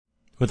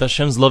With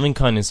Hashem's loving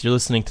kindness, you're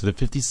listening to the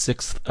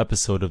 56th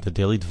episode of the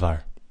Daily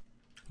Dvar.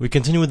 We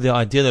continue with the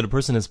idea that a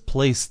person is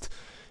placed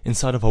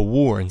inside of a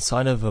war,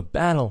 inside of a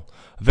battle,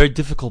 a very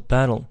difficult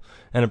battle,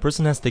 and a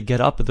person has to get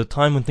up at the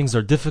time when things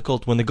are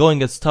difficult, when the going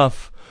gets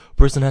tough. A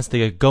person has to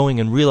get going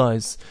and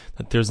realize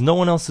that there's no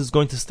one else who's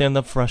going to stand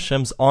up for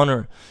Hashem's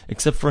honor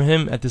except for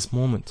him at this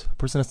moment. A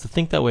person has to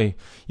think that way,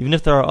 even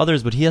if there are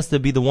others, but he has to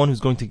be the one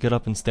who's going to get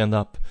up and stand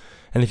up.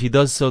 And if he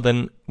does so,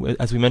 then,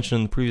 as we mentioned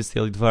in the previous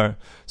Daily Dvar,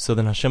 so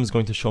then Hashem is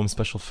going to show him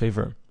special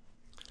favor.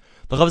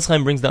 The Chafetz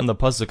Chaim brings down the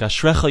pasuk,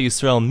 Ashrecha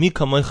Yisrael mi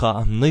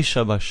kamocha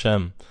amneisha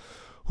b'Hashem.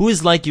 Who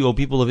is like you, O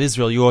people of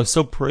Israel? You are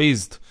so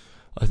praised,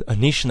 a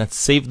nation that's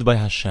saved by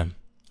Hashem.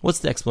 What's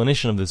the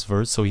explanation of this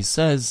verse? So he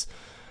says,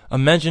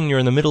 imagine you're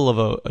in the middle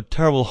of a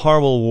terrible,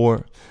 horrible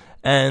war,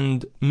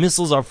 and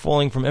missiles are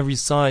falling from every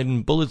side,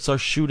 and bullets are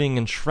shooting,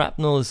 and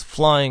shrapnel is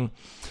flying,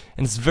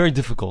 and it's very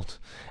difficult.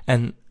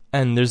 And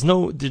there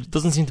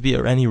doesn't seem to be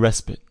any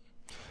respite.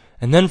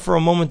 And then for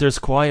a moment there's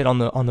quiet on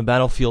the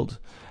battlefield,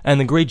 and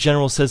the great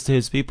general says to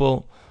his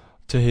people,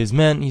 to his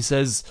men, he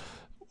says,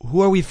 who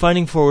are we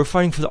fighting for? We're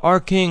fighting for our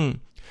king.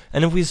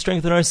 And if we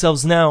strengthen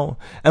ourselves now,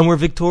 and we're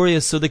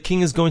victorious, so the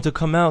king is going to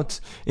come out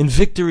in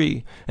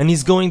victory, and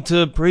he's going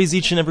to praise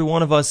each and every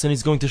one of us, and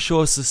he's going to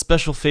show us a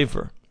special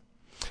favor.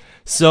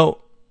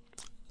 So,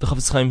 the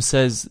Chafetz Chaim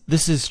says,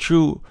 this is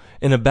true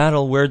in a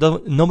battle where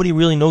nobody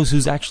really knows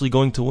who's actually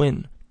going to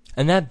win.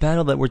 And that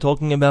battle that we're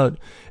talking about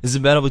is a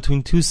battle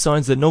between two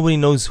sides that nobody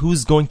knows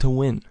who's going to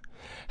win.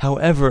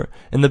 However,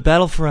 in the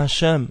battle for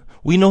Hashem,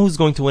 we know who's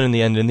going to win in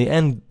the end. In the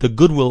end, the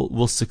good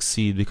will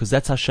succeed, because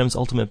that's Hashem's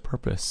ultimate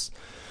purpose.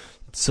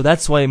 So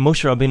that's why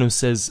Moshe Rabbeinu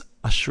says,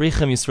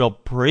 Ashreichem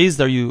Yisrael, praised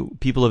are you,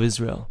 people of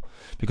Israel,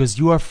 because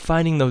you are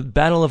fighting the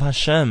battle of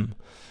Hashem.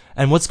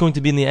 And what's going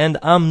to be in the end?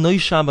 Am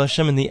Noishah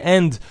Hashem. In the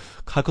end,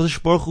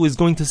 HaKadosh Baruch Hu is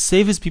going to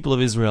save his people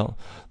of Israel.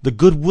 The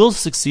good will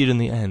succeed in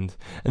the end.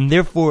 And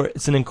therefore,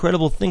 it's an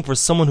incredible thing for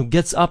someone who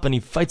gets up and he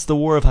fights the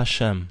war of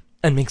Hashem,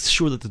 and makes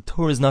sure that the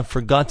Torah is not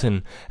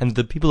forgotten, and that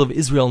the people of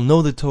Israel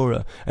know the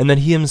Torah, and that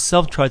he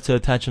himself tries to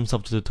attach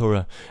himself to the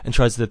Torah, and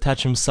tries to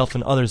attach himself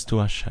and others to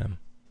Hashem.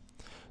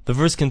 The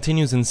verse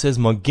continues and says,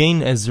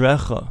 Magen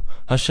Ezrecha.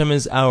 Hashem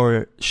is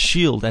our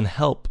shield and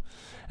help.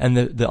 And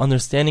the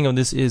understanding of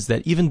this is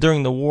that even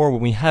during the war,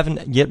 when we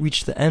haven't yet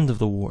reached the end of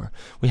the war,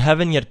 we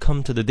haven't yet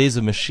come to the days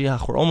of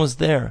Mashiach, we're almost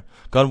there,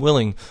 God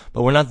willing,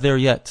 but we're not there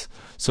yet.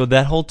 So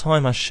that whole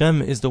time,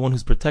 Hashem is the one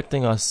who's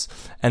protecting us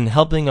and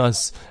helping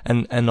us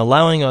and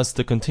allowing us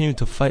to continue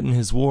to fight in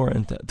His war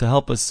and to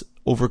help us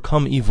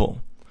overcome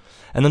evil.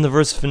 And then the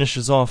verse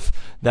finishes off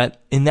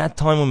that in that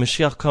time when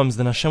Mashiach comes,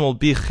 then Hashem will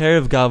be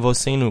Cherev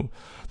Gavosenu,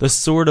 the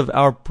sword of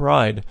our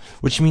pride,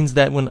 which means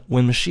that when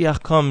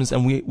Mashiach comes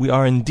and we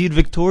are indeed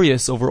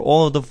victorious over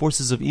all of the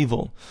forces of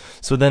evil,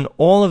 so then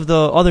all of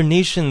the other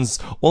nations,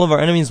 all of our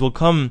enemies will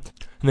come,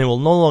 and they will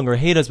no longer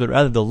hate us, but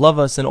rather they'll love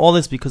us, and all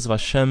this because of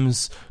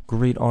Hashem's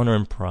great honor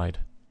and pride.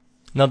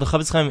 Now the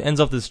Chafetz Chaim ends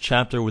off this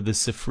chapter with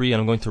this Sifri,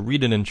 and I'm going to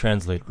read it and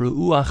translate.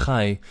 Ru'u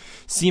achai,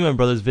 see my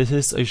brothers,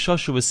 v'his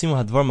oishoshu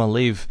v'simu hadvar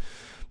malev.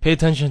 Pay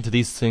attention to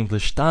these things,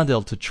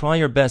 l'shtadel, to try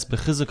your best,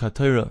 b'chizuk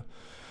haTorah,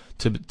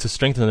 to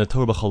strengthen the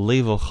Torah b'chol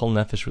levo, chol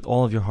nefesh, with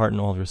all of your heart and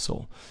all of your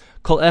soul.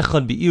 Kol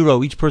echad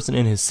bi'iro, each person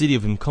in his city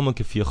of himkomo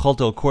k'fi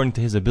yacholto, according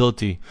to his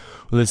ability,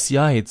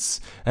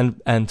 u'lesiyahitz,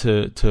 and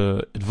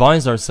to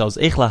advise ourselves,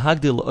 eich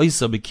lahagdil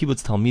oisa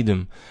b'kibbutz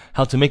talmidim,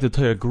 how to make the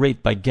Torah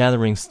great by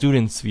gathering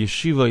students,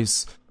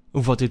 v'yeshivos,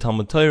 uvati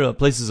talmud Torah,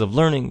 places of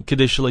learning,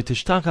 k'dei shalei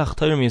tishtakach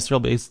Torah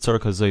miYisrael be'etz tzar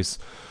kazos,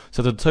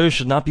 so that the Torah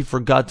should not be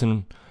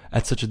forgotten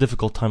at such a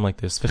difficult time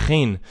like this.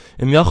 V'chein,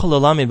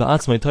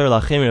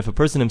 if a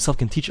person himself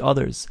can teach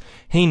others,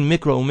 hein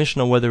mikra or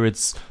mishnah, whether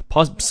it's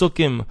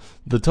psukim,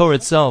 the Torah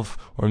itself,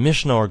 or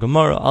mishnah or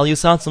gemara, al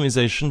yisatzim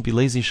izay, shouldn't be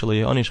lazy,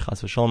 shalei yonish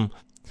chas v'shalom,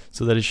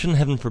 so that it shouldn't,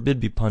 heaven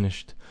forbid, be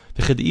punished.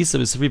 V'chid isa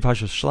b'sifri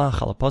parshas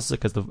shlach al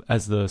pasuk,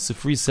 as the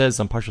Sifri says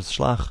on parshas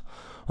shlach,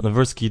 on the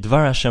verse ki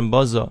dvar Hashem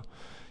baza,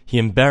 he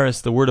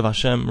embarrassed the word of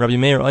Hashem. Rabbi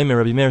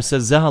Meir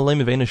says,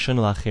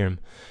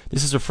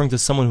 this is referring to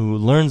someone who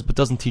learns but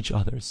doesn't teach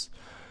others.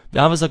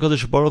 And the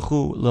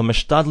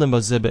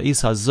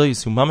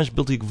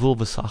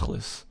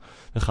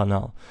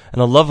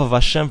love of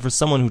Hashem for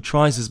someone who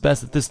tries his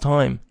best at this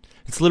time,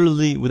 it's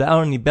literally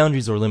without any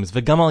boundaries or limits.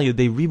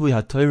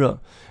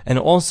 And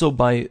also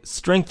by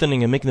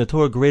strengthening and making the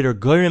Torah greater,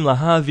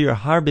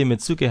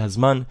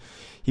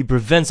 he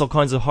prevents all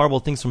kinds of horrible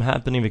things from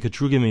happening,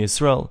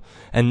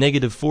 and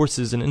negative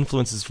forces and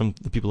influences from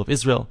the people of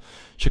Israel.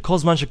 As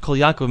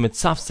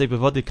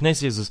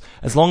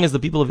long as the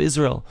people of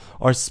Israel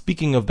are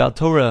speaking about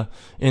Torah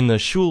in the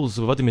shuls,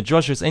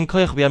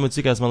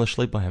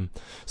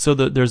 so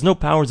there's no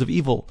powers of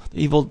evil.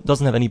 The evil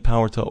doesn't have any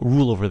power to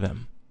rule over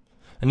them.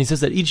 And he says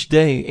that each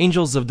day,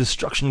 angels of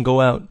destruction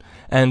go out,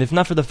 and if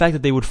not for the fact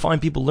that they would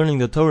find people learning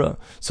the Torah,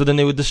 so then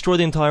they would destroy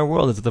the entire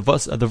world, as the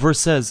verse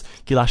says,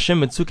 Ki Lashem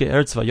Metzuke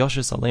Eretz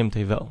Vayoshes Aleim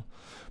Tevel.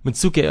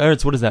 Metzuke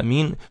Eretz, what does that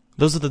mean?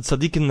 Those are the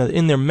tzaddikim that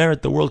in their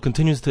merit the world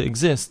continues to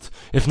exist.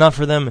 If not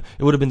for them,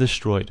 it would have been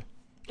destroyed.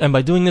 And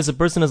by doing this, a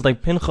person is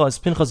like Pinchas.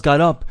 Pinchas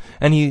got up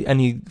and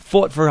he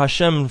fought for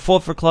Hashem,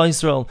 fought for Klal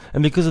Yisrael,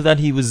 and because of that,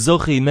 he was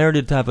zochi,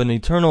 merited to have an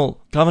eternal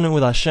covenant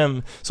with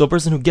Hashem. So a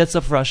person who gets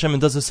up for Hashem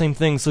and does the same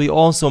thing, so he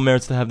also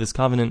merits to have this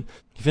covenant.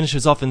 He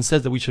finishes off and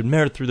says that we should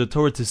merit through the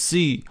Torah to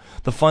see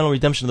the final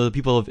redemption of the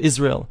people of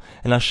Israel,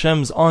 and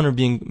Hashem's honor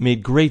being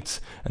made great,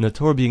 and the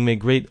Torah being made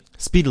great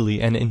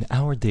speedily and in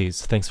our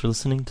days. Thanks for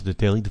listening to the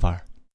Daily Dvar.